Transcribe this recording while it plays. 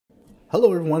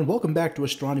Hello everyone, welcome back to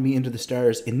Astronomy Into the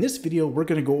Stars. In this video, we're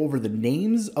going to go over the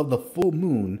names of the full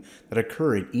moon that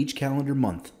occur in each calendar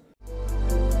month.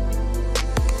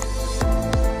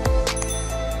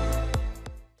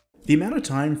 The amount of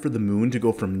time for the moon to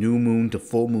go from new moon to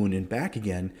full moon and back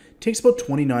again takes about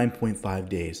 29.5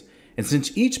 days. And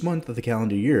since each month of the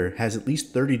calendar year has at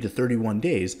least 30 to 31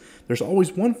 days, there's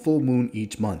always one full moon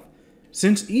each month.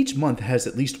 Since each month has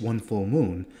at least one full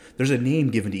moon, there's a name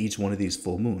given to each one of these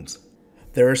full moons.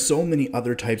 There are so many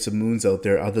other types of moons out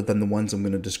there other than the ones I'm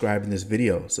going to describe in this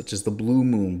video, such as the blue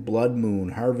moon, blood moon,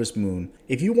 harvest moon.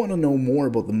 If you want to know more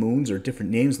about the moons or different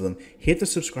names of them, hit the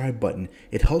subscribe button.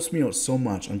 It helps me out so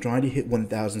much. I'm trying to hit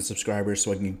 1,000 subscribers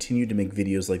so I can continue to make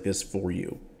videos like this for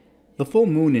you. The full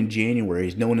moon in January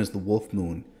is known as the wolf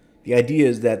moon. The idea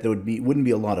is that there wouldn't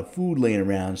be a lot of food laying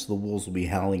around, so the wolves will be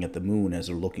howling at the moon as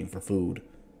they're looking for food.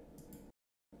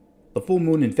 The full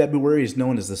moon in February is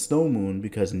known as the snow moon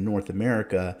because in North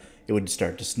America, it would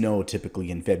start to snow typically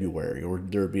in February, or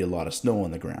there would be a lot of snow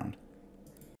on the ground.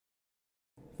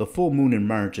 The full moon in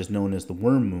March is known as the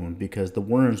worm moon because the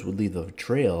worms would leave a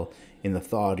trail in the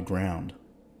thawed ground.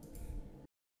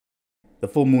 The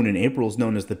full moon in April is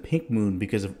known as the pink moon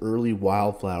because of early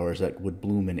wildflowers that would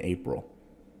bloom in April.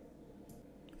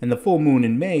 And the full moon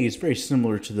in May is very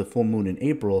similar to the full moon in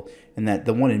April, in that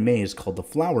the one in May is called the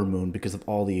flower moon because of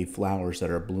all the flowers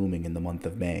that are blooming in the month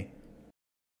of May.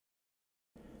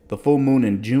 The full moon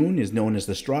in June is known as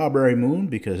the strawberry moon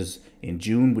because in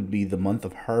June would be the month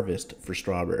of harvest for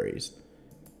strawberries.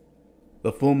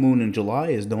 The full moon in July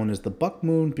is known as the buck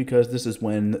moon because this is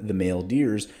when the male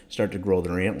deers start to grow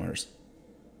their antlers.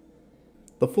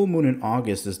 The full moon in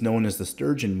August is known as the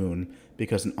Sturgeon Moon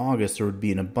because in August there would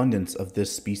be an abundance of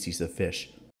this species of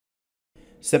fish.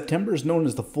 September is known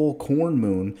as the full corn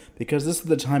moon because this is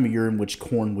the time of year in which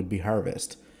corn would be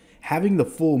harvested. Having the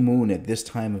full moon at this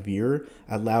time of year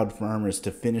allowed farmers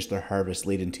to finish their harvest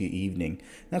late into the evening.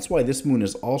 That's why this moon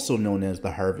is also known as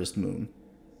the harvest moon.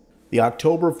 The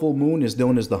October full moon is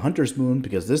known as the hunter's moon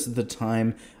because this is the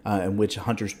time in which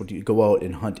hunters would go out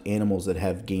and hunt animals that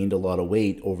have gained a lot of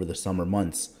weight over the summer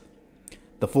months.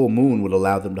 The full moon would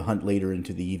allow them to hunt later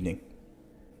into the evening.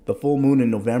 The full moon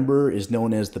in November is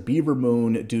known as the Beaver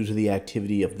Moon due to the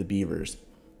activity of the beavers.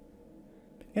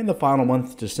 And the final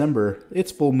month, December,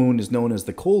 its full moon is known as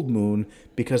the cold moon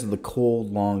because of the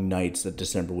cold, long nights that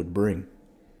December would bring.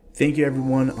 Thank you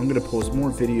everyone. I'm going to post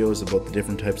more videos about the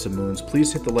different types of moons.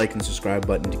 Please hit the like and subscribe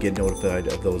button to get notified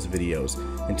of those videos.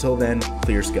 Until then,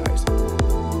 clear skies.